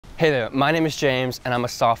Hey there, my name is James and I'm a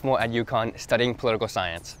sophomore at UConn studying political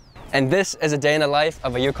science. And this is a day in the life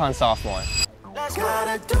of a UConn sophomore.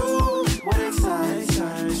 Gotta do what excites,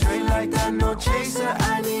 straight like that, no chaser.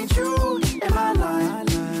 I need you in my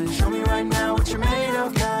life. Show me right now what you're made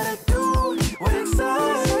of. Gotta do what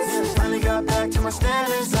excites. Finally got back to my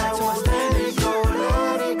standards. I won't let it go,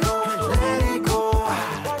 let it go, let it go.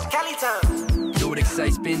 Cali time. Do what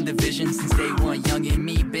excites, been the vision since day one. Young and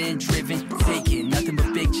me, been driven, taking nothing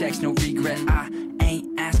but big checks, no regret. I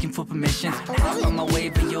ain't asking for permission. On my way,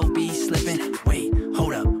 but you'll be slipping. Wait,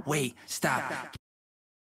 hold up, wait, stop.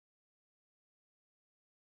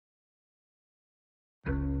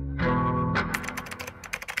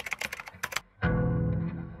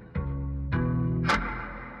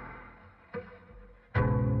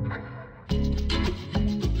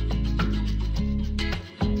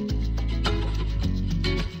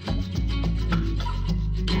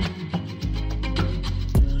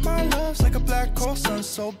 Like a black hole sun,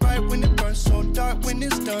 so bright when it burns, so dark when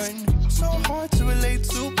it's done. So hard to relate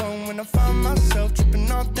to one when I find myself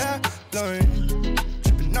tripping off that blunt,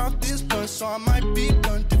 tripping off this blunt. So I might be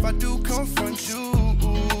blunt if I do confront you.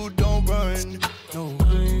 Don't run, no,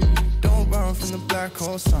 don't run from the black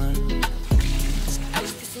hole sun.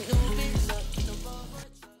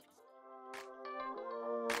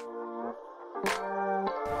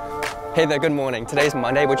 Hey there, good morning. Today's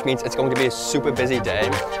Monday, which means it's going to be a super busy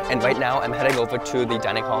day. And right now, I'm heading over to the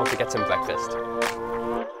dining hall to get some breakfast.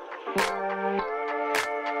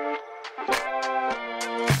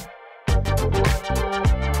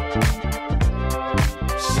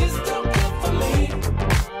 She's too good for me.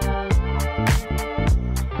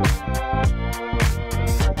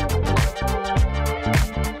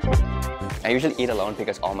 I usually eat alone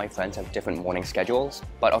because all my friends have different morning schedules,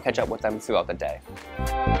 but I'll catch up with them throughout the day.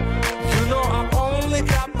 You know I've only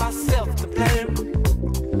got myself to blame,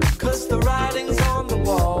 'cause the writing's on the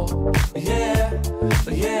wall, yeah,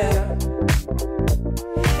 yeah.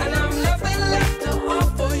 And I'm nothing left to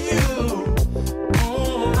offer you,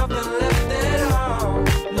 nothing left at all,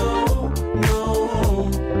 no, no.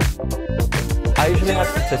 I usually have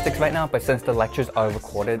statistics right now, but since the lectures are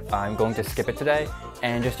recorded, I'm going to skip it today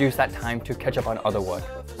and just use that time to catch up on other work.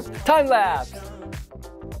 Time lapse!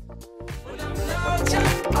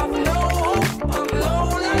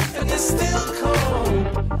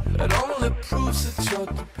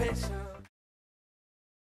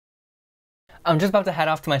 I'm just about to head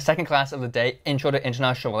off to my second class of the day, Intro to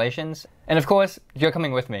International Relations. And of course, you're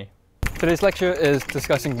coming with me. Today's lecture is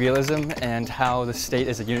discussing realism and how the state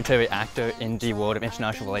is a unitary actor in the world of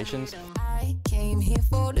international relations. I came here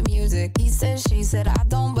for the music. He said, she said, I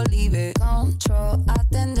don't believe it. Control, I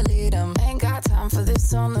then delete him. Ain't got time for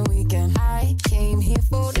this on the weekend. I came here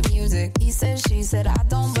for the music. He said, she said, I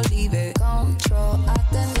don't believe it. Control, I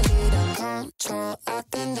then delete him. Control, I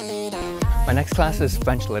then delete him. My next class is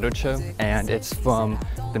French literature, and it's from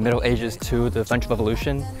the Middle Ages to the French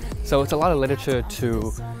Revolution. So it's a lot of literature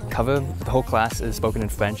to cover. The whole class is spoken in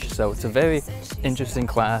French, so it's a very interesting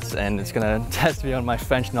class, and it's gonna test me on my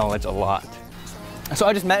French knowledge a lot. So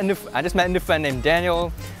I just met a new friend named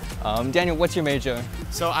Daniel. Daniel, what's your major?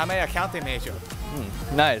 So I'm an accounting major.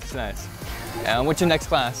 Nice, nice. What's your next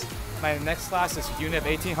class? My next class is Unit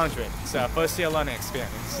 1800. It's a first year learning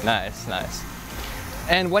experience. Nice, nice.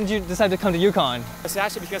 And when did you decide to come to UConn? It's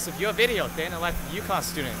actually because of your video, Day in the Life of a UConn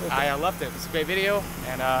Student. Okay. I loved it. It's a great video,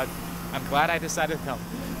 and I'm glad I decided to come.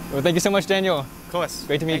 Well, thank you so much, Daniel. Of course.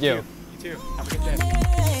 Great to meet you. You too. Have a good day.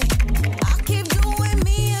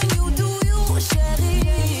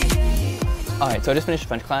 Alright, so I just finished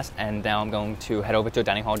French class and now I'm going to head over to a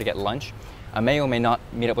dining hall to get lunch. I may or may not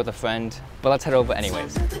meet up with a friend, but let's head over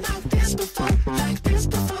anyways.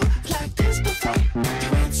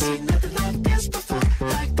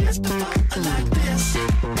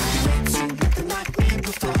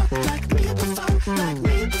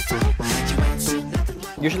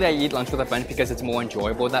 Usually I eat lunch with a friend because it's more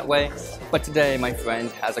enjoyable that way, but today my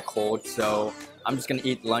friend has a cold, so I'm just gonna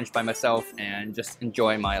eat lunch by myself and just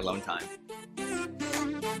enjoy my alone time.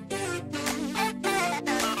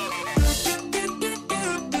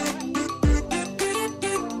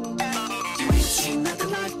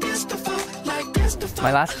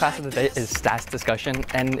 My last class of the day is stats discussion,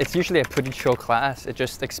 and it's usually a pretty chill class. It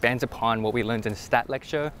just expands upon what we learned in stat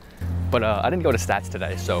lecture, but I didn't go to stats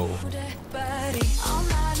today, so.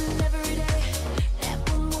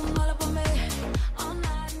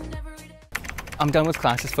 I'm done with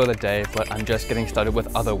classes for the day, but I'm just getting started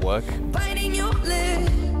with other work. Biting your lip,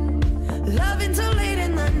 loving till late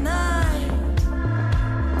in the night.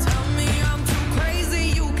 Tell me I'm too crazy,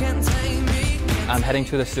 you can't tame me. I'm heading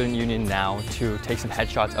to the student union now to take some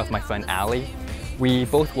headshots of my friend Allie. We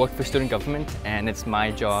both work for student government, and it's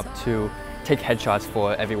my job to take headshots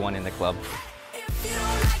for everyone in the club. If you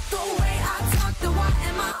don't like the way I talk, then why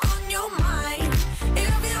am I on your mind?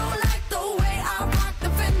 If you don't like the way I rock,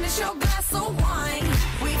 then finish your glass of wine.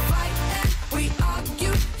 We fight and we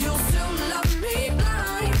argue, you'll still love me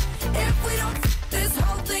blind. If we don't this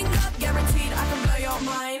whole thing up, guaranteed I can blow your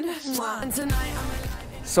mind. And tonight I'm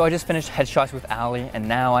So I just finished headshots with Allie, and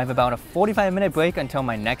now I have about a 45-minute break until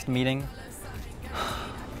my next meeting.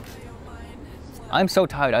 I'm so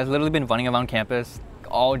tired. I've literally been running around campus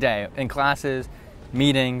all day in classes,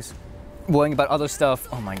 meetings, worrying about other stuff.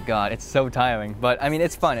 Oh my god, it's so tiring. But I mean,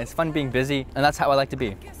 it's fun. It's fun being busy, and that's how I like to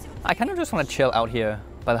be. I kind of just want to chill out here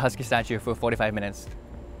by the Husky statue for 45 minutes,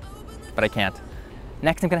 but I can't.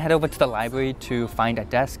 Next, I'm gonna head over to the library to find a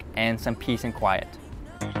desk and some peace and quiet.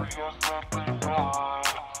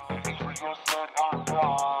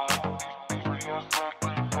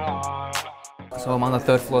 So I'm on the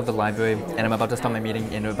 3rd floor of the library, and I'm about to start my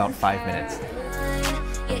meeting in about 5 minutes.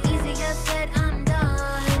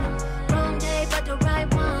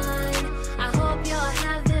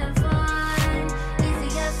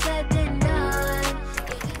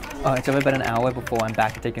 It's only been an hour before I'm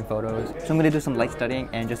back to taking photos, so I'm going to do some light studying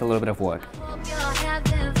and just a little bit of work.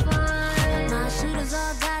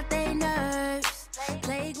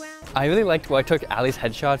 I really liked where I took Allie's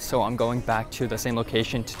headshots, so I'm going back to the same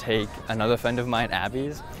location to take another friend of mine,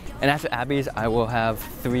 Abby's. And after Abby's, I will have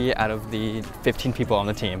 3 out of the 15 people on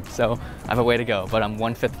the team. So I have a way to go, but I'm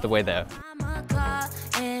 1/5 of the way there.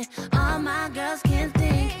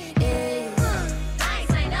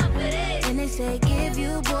 Give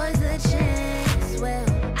you boys a chance. Well,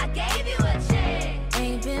 I gave you a chance.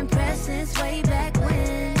 Ain't been pressed since way back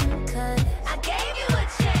when. Cause I gave you a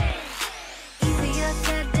chance. Easier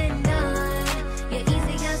said than done. Yeah,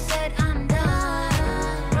 easier said I'm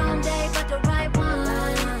done. Wrong day, but the right one.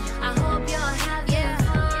 I hope you're having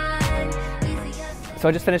fun. Easier said. So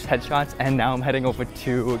I just finished headshots, and now I'm heading over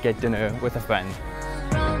to get dinner with a friend.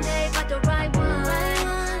 Wrong day, but the right one.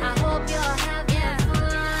 I hope you're having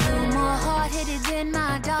fun. You more hard-headed than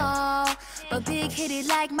my dog, but big-headed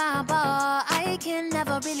like my ball. I can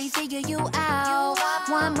never really figure you out.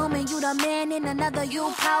 One moment you the man, in another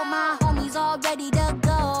you pout. My homies all ready to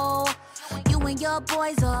go. You and your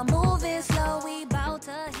boys are moving slow. We bout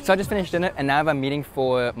to hit. So I just finished dinner, and now I have a meeting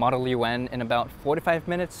for Model UN in about 45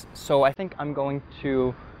 minutes. So I think I'm going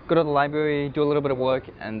to go to the library, do a little bit of work,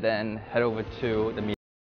 and then head over to the meeting.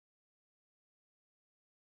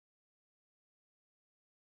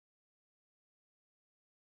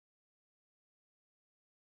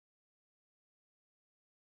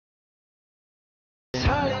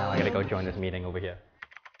 I gotta go join this meeting over here.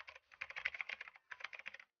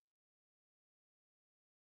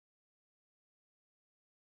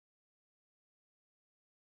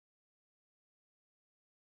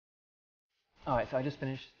 Alright, so I just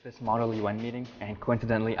finished this Model UN meeting, and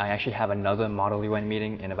coincidentally I actually have another Model UN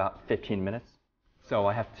meeting in about 15 minutes. So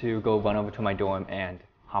I have to go run over to my dorm and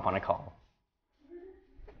hop on a call.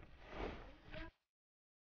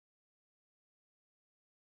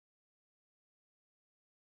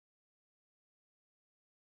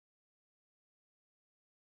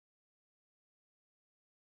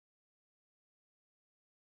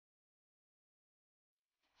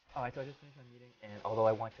 Alright, so I just finished my meeting, and although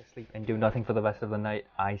I want to sleep and do nothing for the rest of the night,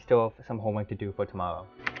 I still have some homework to do for tomorrow.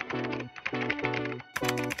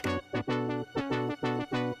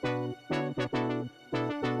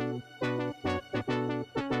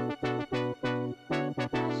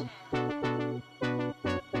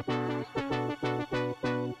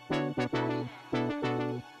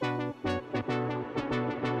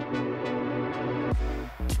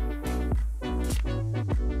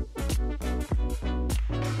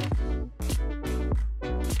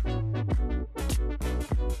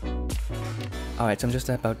 Alright, so I'm just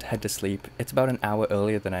about to head to sleep. It's about an hour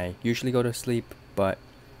earlier than I usually go to sleep, but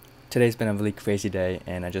today's been a really crazy day,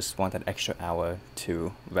 and I just want that extra hour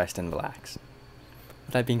to rest and relax.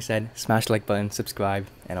 With that being said, smash the like button, subscribe,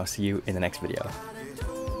 and I'll see you in the next video.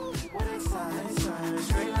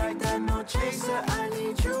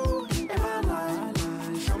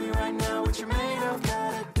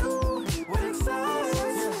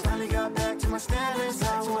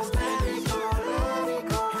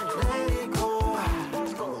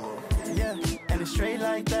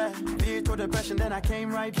 Depression, then I came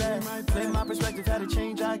right back. Blame my perspective, had to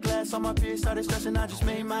change eyeglass. All my peers started stressing, I just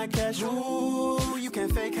made my cash. Ooh, you can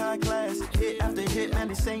fake high class. Hit after hit, man,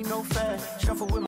 this ain't no fast. Shuffle with my